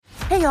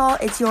Hey y'all,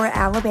 it's your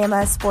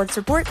Alabama sports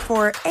report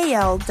for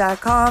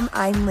AL.com.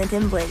 I'm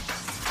Lyndon Blake.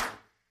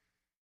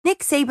 Nick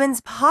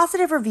Saban's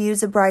positive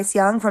reviews of Bryce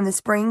Young from the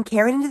spring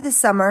carried into the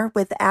summer,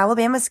 with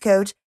Alabama's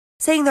coach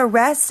saying the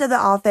rest of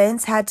the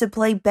offense had to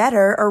play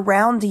better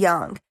around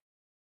Young.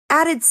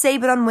 Added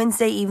Saban on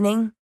Wednesday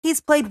evening,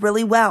 he's played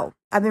really well.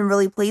 I've been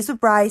really pleased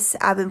with Bryce.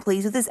 I've been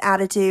pleased with his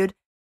attitude.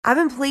 I've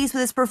been pleased with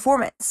his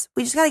performance.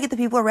 We just got to get the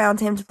people around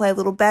him to play a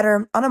little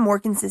better on a more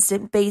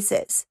consistent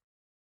basis.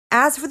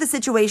 As for the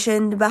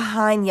situation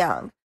behind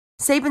Young,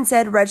 Saban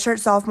said redshirt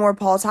sophomore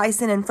Paul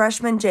Tyson and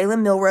freshman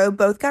Jalen Milroe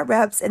both got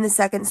reps in the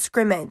second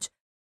scrimmage.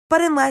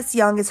 But unless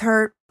Young is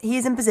hurt, he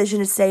is in position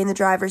to stay in the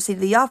driver's seat of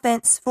the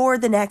offense for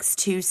the next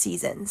 2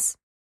 seasons.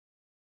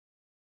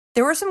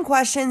 There were some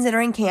questions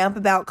entering camp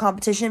about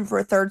competition for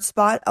a third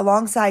spot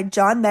alongside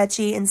John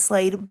Mechie and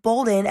Slade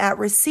Bolden at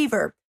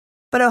receiver,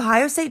 but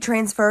Ohio State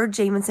transfer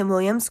Jamison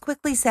Williams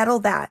quickly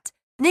settled that.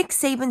 Nick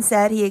Saban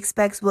said he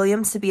expects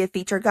Williams to be a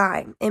feature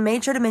guy and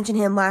made sure to mention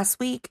him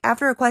last week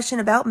after a question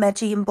about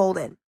Mechie and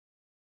Bolden.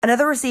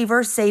 Another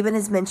receiver Saban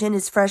has mentioned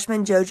is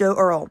freshman JoJo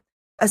Earle,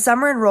 a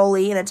summer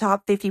enrollee and a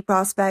top 50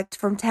 prospect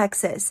from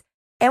Texas.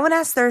 And when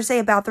asked Thursday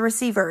about the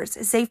receivers,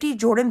 safety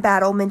Jordan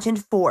Battle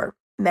mentioned 4: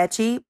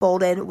 Mechie,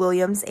 Bolden,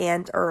 Williams,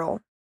 and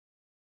Earle.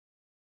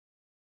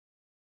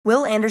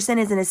 Will Anderson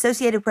is an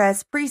Associated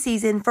Press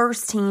preseason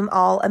first-team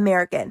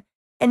All-American,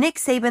 and Nick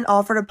Saban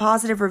offered a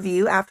positive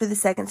review after the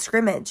second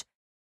scrimmage.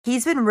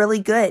 He's been really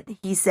good,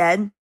 he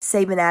said.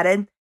 Saban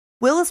added,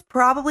 Will is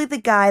probably the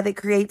guy that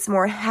creates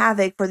more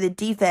havoc for the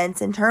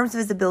defense in terms of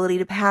his ability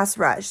to pass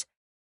rush.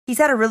 He's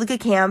had a really good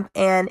camp,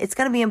 and it's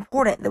going to be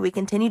important that we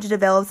continue to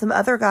develop some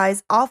other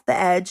guys off the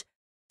edge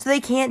so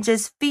they can't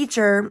just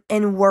feature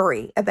and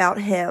worry about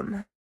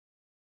him.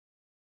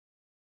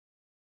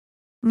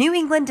 New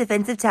England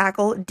defensive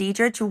tackle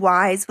Deidrich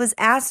Wise was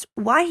asked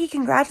why he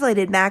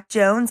congratulated Mac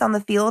Jones on the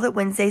field at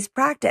Wednesday's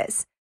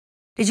practice.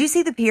 "Did you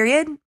see the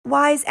period?"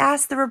 Wise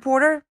asked the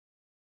reporter.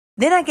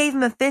 "Then I gave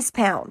him a fist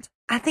pound.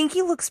 I think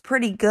he looks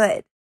pretty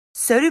good."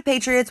 So do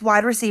Patriots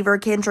wide receiver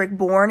Kendrick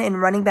Bourne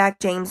and running back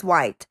James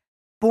White.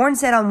 Bourne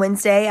said on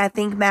Wednesday, "I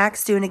think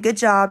Mac's doing a good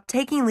job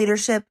taking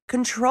leadership,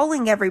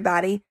 controlling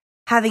everybody,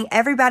 having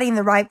everybody in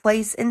the right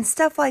place, and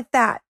stuff like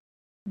that."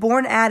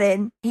 Bourne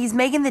added, "He's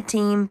making the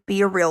team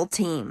be a real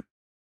team."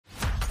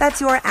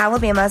 That's your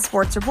Alabama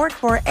sports report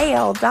for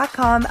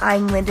AL.com.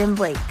 I'm Lyndon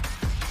Blake.